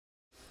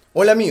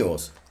Hola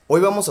amigos,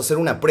 hoy vamos a hacer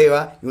una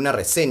prueba y una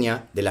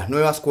reseña de las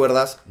nuevas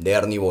cuerdas de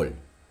Ernie Ball.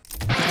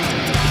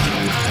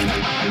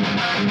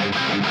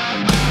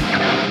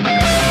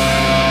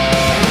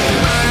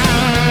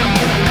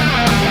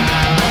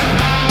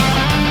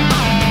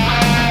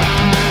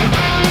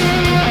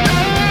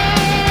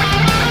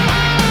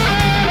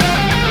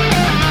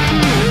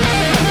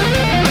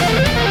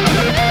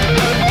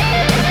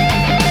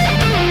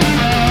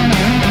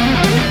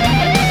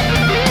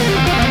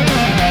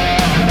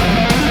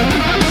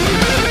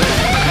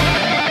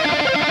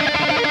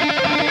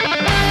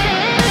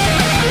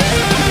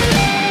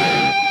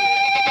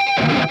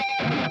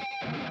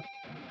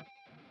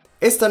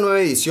 Esta nueva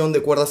edición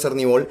de cuerdas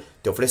Ernie Ball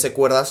te ofrece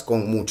cuerdas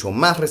con mucho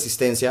más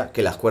resistencia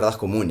que las cuerdas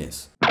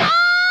comunes.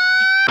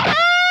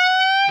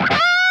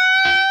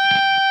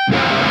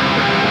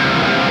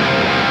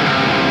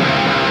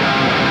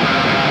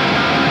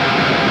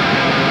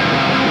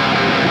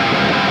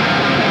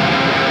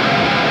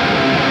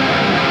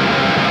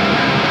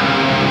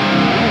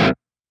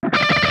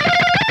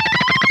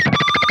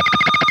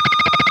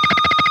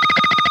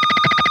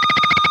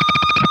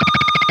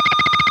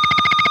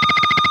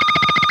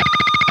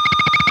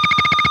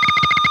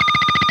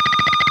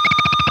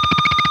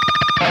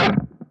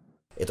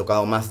 He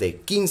tocado más de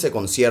 15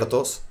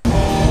 conciertos.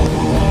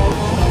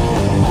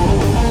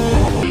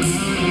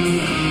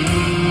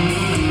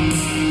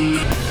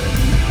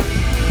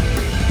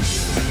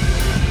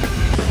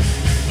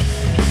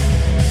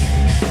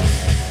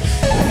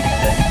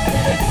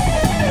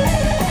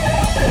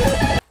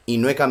 Y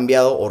no he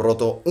cambiado o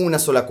roto una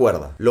sola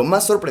cuerda. Lo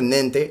más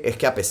sorprendente es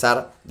que a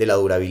pesar de la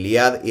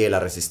durabilidad y de la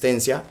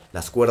resistencia,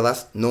 las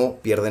cuerdas no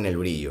pierden el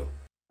brillo.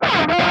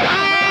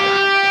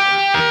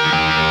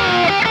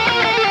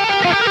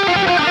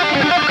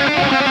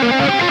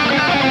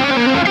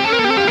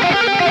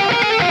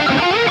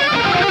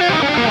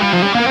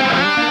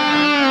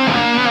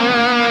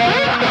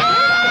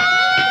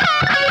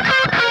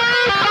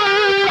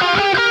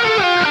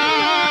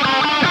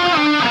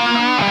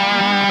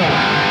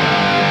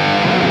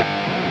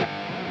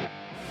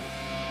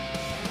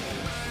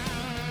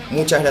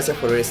 Muchas gracias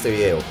por ver este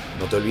video.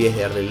 No te olvides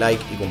de darle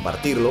like y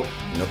compartirlo.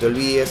 Y no te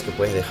olvides que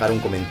puedes dejar un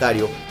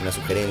comentario, una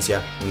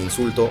sugerencia, un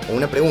insulto o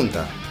una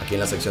pregunta aquí en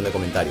la sección de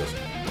comentarios.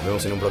 Nos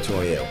vemos en un próximo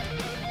video.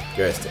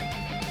 ¡Qué bestia!